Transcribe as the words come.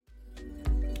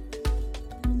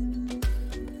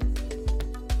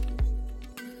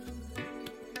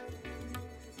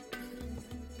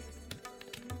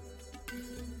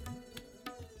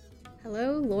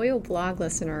Hello, loyal blog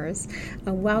listeners.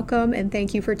 Welcome and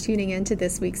thank you for tuning in to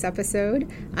this week's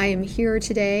episode. I am here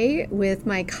today with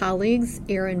my colleagues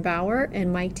Aaron Bauer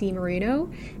and Mike DeMarino,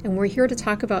 and we're here to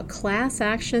talk about class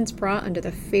actions brought under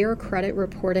the Fair Credit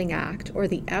Reporting Act, or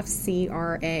the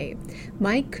FCRA.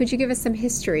 Mike, could you give us some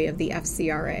history of the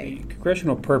FCRA? The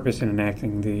congressional purpose in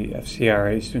enacting the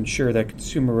FCRA is to ensure that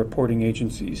consumer reporting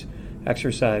agencies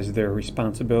exercise their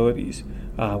responsibilities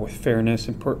with fairness,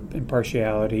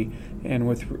 impartiality, and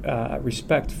with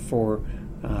respect for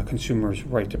consumers'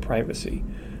 right to privacy.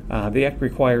 The Act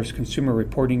requires consumer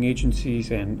reporting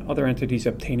agencies and other entities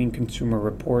obtaining consumer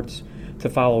reports to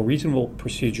follow reasonable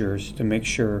procedures to make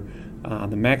sure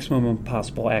the maximum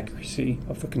possible accuracy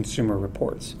of the consumer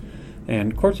reports.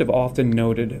 And courts have often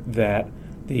noted that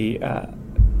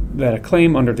that a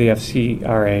claim under the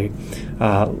FCRA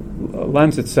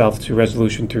lends itself to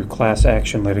resolution through class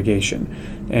action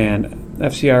litigation. And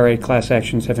FCRA class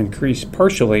actions have increased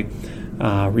partially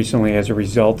recently as a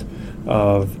result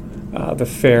of the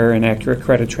Fair and Accurate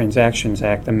Credit Transactions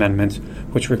Act amendments,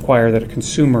 which require that a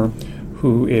consumer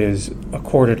who is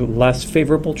accorded less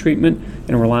favorable treatment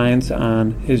in reliance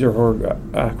on his or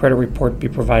her credit report be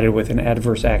provided with an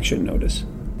adverse action notice.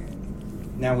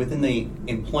 Now, within the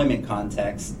employment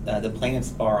context, the plaintiff's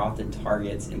bar often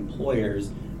targets employers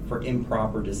for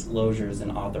improper disclosures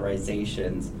and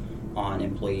authorizations on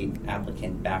employee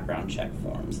applicant background check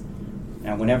forms.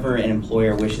 Now, whenever an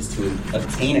employer wishes to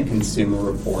obtain a consumer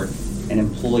report of an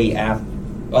employee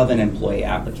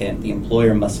applicant, the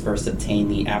employer must first obtain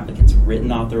the applicant's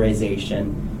written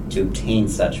authorization to obtain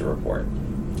such a report.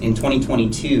 In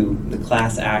 2022, the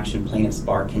class action plaintiff's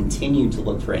bar continued to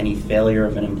look for any failure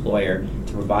of an employer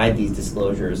to provide these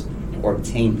disclosures or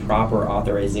obtain proper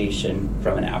authorization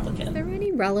from an applicant. Is there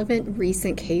any relevant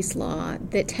recent case law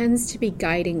that tends to be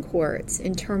guiding courts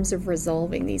in terms of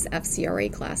resolving these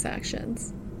FCRA class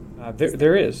actions?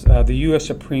 There is. The U.S.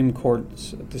 Supreme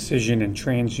Court's decision in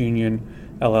TransUnion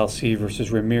LLC versus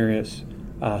Ramirez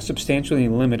substantially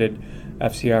limited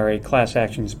FCRA class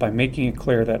actions by making it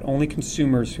clear that only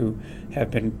consumers who have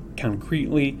been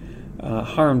concretely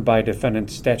harmed by a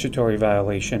defendant's statutory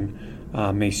violation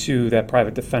may sue that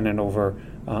private defendant over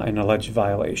an alleged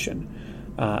violation.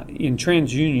 In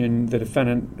TransUnion, the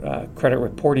defendant credit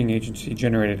reporting agency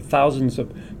generated thousands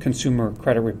of consumer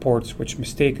credit reports which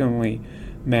mistakenly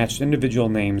matched individual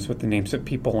names with the names of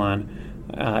people on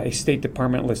a State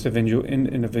Department list of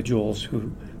individuals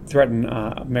who threaten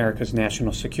America's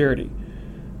national security.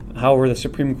 However, the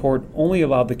Supreme Court only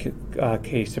allowed the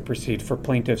case to proceed for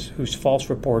plaintiffs whose false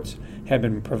reports had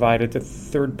been provided to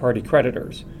third-party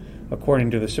creditors.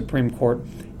 According to the Supreme Court,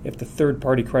 if the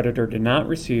third-party creditor did not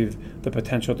receive the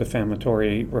potential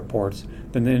defamatory reports,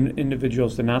 then the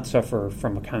individuals did not suffer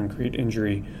from a concrete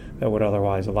injury that would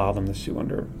otherwise allow them to sue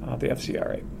under the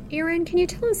FCRA. Aaron, can you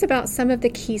tell us about some of the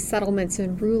key settlements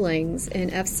and rulings in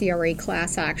FCRA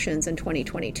class actions in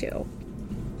 2022?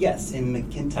 Yes, in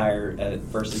McIntyre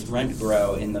versus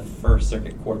Rent-Grow in the First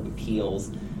Circuit Court of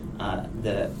Appeals,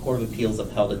 the Court of Appeals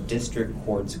upheld a district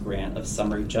court's grant of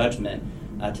summary judgment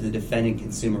to the defendant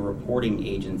consumer reporting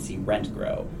agency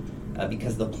Rent-Grow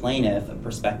because the plaintiff, a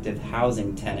prospective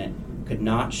housing tenant, could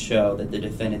not show that the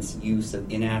defendant's use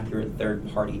of inaccurate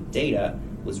third-party data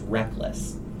was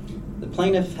reckless. The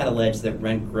plaintiff had alleged that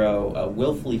Rent-Grow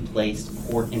willfully placed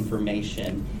court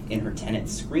information in her tenant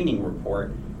screening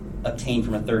report obtained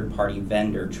from a third-party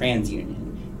vendor,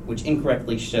 TransUnion, which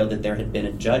incorrectly showed that there had been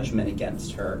a judgment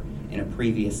against her in a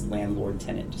previous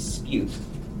landlord-tenant dispute.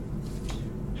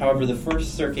 However, the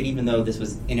First Circuit, even though this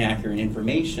was inaccurate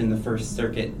information, the First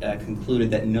Circuit concluded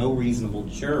that no reasonable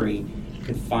jury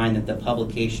could find that the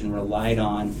publication relied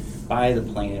on by the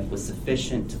plaintiff was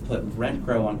sufficient to put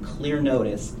Rent-Grow on clear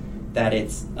notice that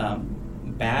its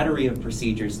battery of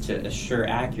procedures to assure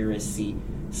accuracy,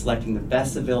 selecting the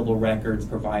best available records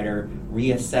provider,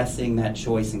 reassessing that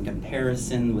choice in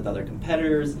comparison with other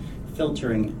competitors,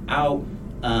 filtering out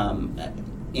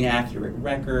inaccurate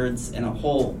records, and a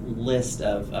whole list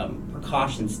of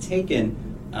precautions taken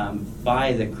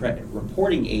by the credit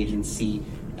reporting agency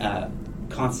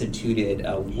constituted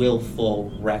a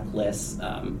willful, reckless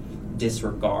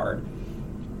disregard.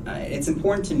 It's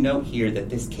important to note here that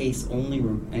this case only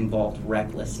involved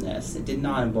recklessness. It did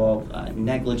not involve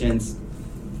negligence.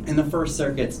 And the First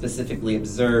Circuit specifically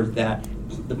observed that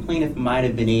the plaintiff might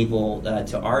have been able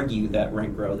to argue that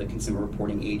Rent-Grow, the consumer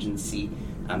reporting agency,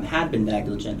 had been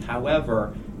negligent.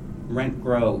 However,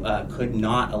 Rent-Grow could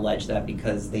not allege that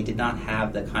because they did not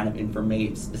have the kind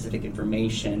of specific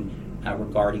information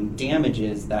regarding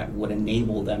damages that would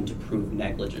enable them to prove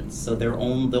negligence. So the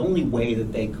only way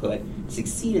that they could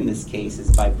succeed in this case is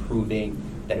by proving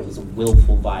that it was a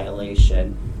willful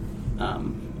violation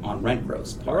on rent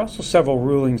grow's part. There are also several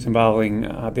rulings involving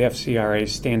the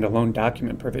FCRA's standalone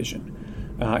document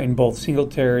provision in both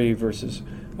Singletary versus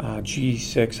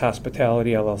G6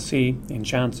 Hospitality LLC and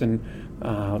Johnson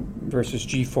versus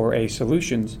G4A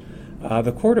Solutions.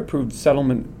 The court approved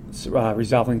settlements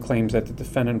resolving claims that the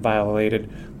defendant violated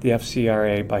the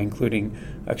FCRA by including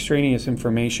extraneous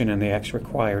information in the Act's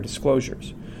required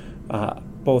disclosures.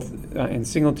 Both in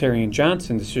Singletary and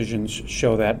Johnson decisions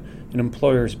show that an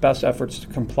employer's best efforts to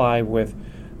comply with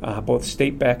both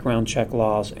state background check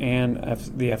laws and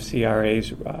the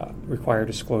FCRA's required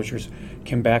disclosures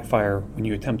can backfire when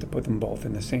you attempt to put them both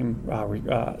in the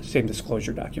same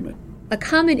disclosure document. A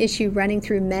common issue running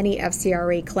through many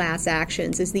FCRA class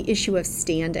actions is the issue of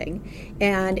standing,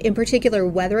 and in particular,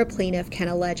 whether a plaintiff can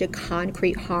allege a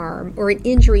concrete harm or an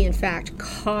injury in fact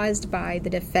caused by the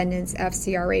defendant's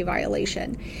FCRA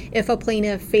violation. If a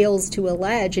plaintiff fails to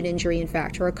allege an injury in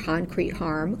fact or a concrete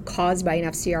harm caused by an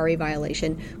FCRA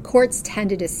violation, courts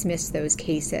tend to dismiss those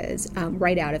cases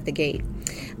right out of the gate.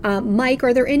 Mike,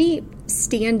 are there any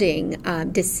standing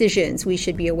decisions we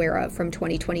should be aware of from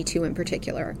 2022 in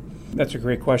particular? That's a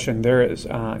great question. There is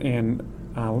in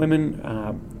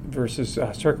Lemon versus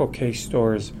Circle K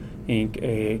Stores, Inc.,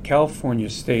 a California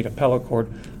state appellate court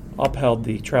upheld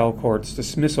the trial court's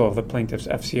dismissal of the plaintiff's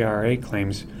FCRA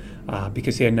claims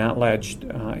because he had not alleged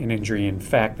an injury in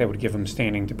fact that would give him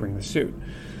standing to bring the suit.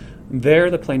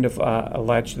 There, the plaintiff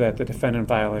alleged that the defendant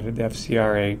violated the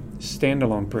FCRA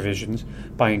standalone provisions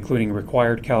by including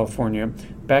required California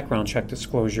background check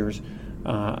disclosures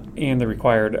and the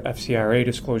required FCRA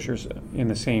disclosures in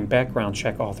the same background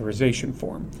check authorization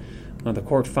form. The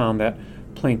court found that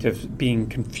plaintiff being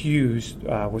confused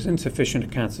was insufficient to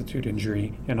constitute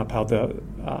injury and upheld the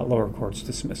lower court's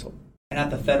dismissal. And at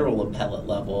the federal appellate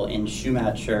level, in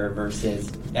Schumacher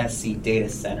versus SC Data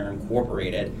Center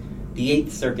Incorporated, the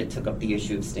Eighth Circuit took up the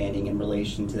issue of standing in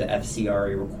relation to the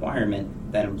FCRA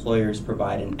requirement that employers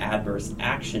provide an adverse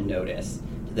action notice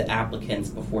to the applicants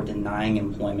before denying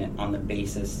employment on the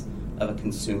basis of a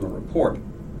consumer report.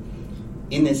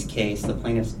 In this case, the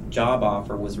plaintiff's job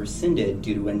offer was rescinded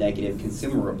due to a negative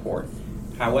consumer report.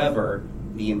 However,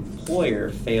 the employer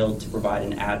failed to provide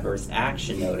an adverse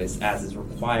action notice as is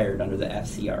required under the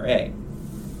FCRA.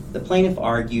 The plaintiff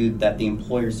argued that the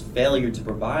employer's failure to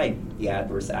provide the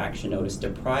adverse action notice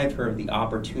deprived her of the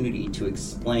opportunity to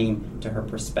explain to her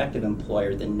prospective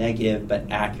employer the negative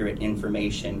but accurate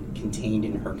information contained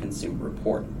in her consumer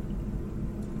report.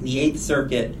 The Eighth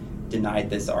Circuit denied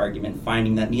this argument,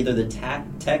 finding that neither the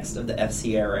text of the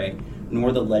FCRA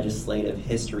nor the legislative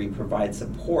history provide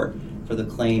support for the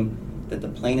claim that the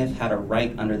plaintiff had a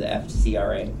right under the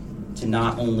FCRA to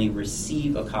not only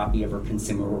receive a copy of her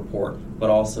consumer report, but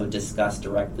also discuss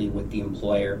directly with the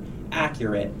employer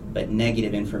accurate but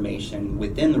negative information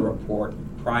within the report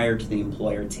prior to the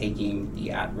employer taking the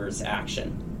adverse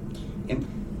action.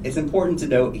 It's important to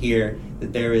note here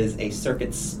that there is a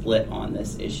circuit split on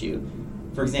this issue.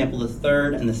 For example, the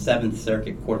Third and the Seventh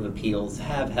Circuit Court of Appeals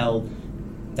have held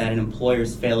that an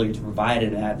employer's failure to provide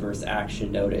an adverse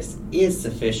action notice is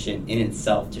sufficient in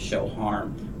itself to show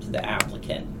harm to the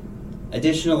applicant.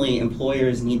 Additionally,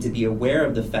 employers need to be aware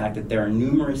of the fact that there are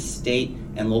numerous state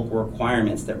and local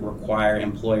requirements that require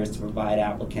employers to provide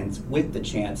applicants with the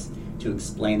chance to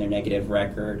explain their negative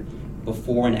record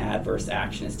before an adverse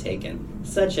action is taken,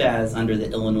 such as under the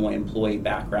Illinois Employee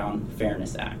Background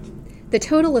Fairness Act. The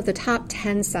total of the top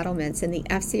 10 settlements in the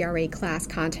FCRA class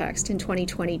context in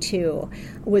 2022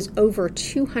 was over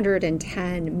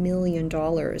 $210 million,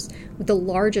 with the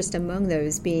largest among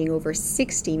those being over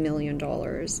 $60 million.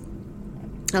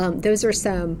 Those are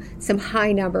some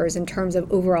high numbers in terms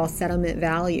of overall settlement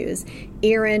values.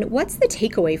 Aaron, what's the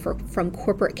takeaway from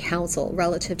corporate counsel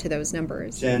relative to those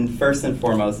numbers? Jen, first and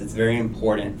foremost, it's very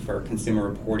important for consumer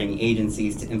reporting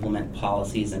agencies to implement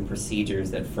policies and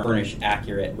procedures that furnish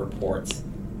accurate reports.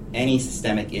 Any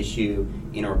systemic issue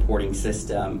in a reporting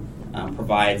system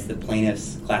provides the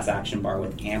plaintiff's class action bar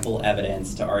with ample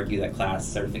evidence to argue that class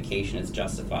certification is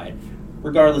justified,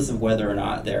 regardless of whether or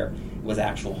not there was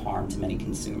actual harm to many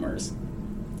consumers.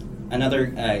 Another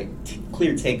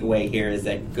clear takeaway here is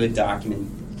that good document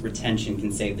retention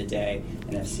can save the day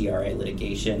in FCRA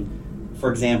litigation.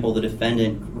 For example, the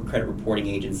defendant credit reporting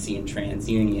agency in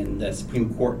TransUnion, the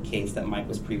Supreme Court case that Mike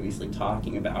was previously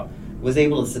talking about, was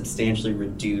able to substantially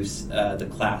reduce the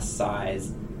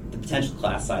potential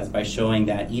class size by showing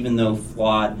that even though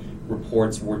flawed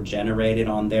reports were generated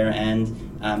on their end,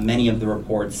 many of the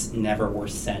reports never were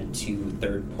sent to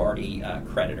third-party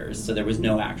creditors, so there was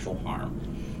no actual harm.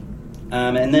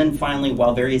 And then finally,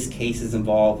 while various cases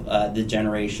involve the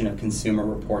generation of consumer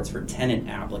reports for tenant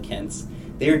applicants,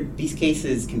 these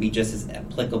cases can be just as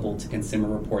applicable to consumer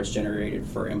reports generated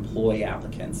for employee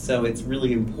applicants. So it's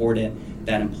really important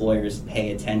that employers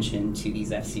pay attention to these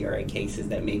FCRA cases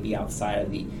that may be outside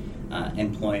of the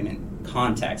employment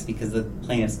context, because the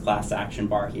plaintiff's class action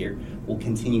bar here will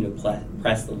continue to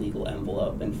press the legal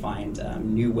envelope and find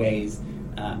new ways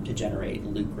to generate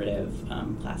lucrative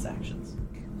class actions.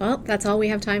 Well, that's all we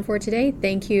have time for today.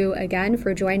 Thank you again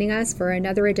for joining us for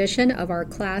another edition of our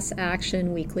Class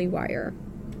Action Weekly Wire.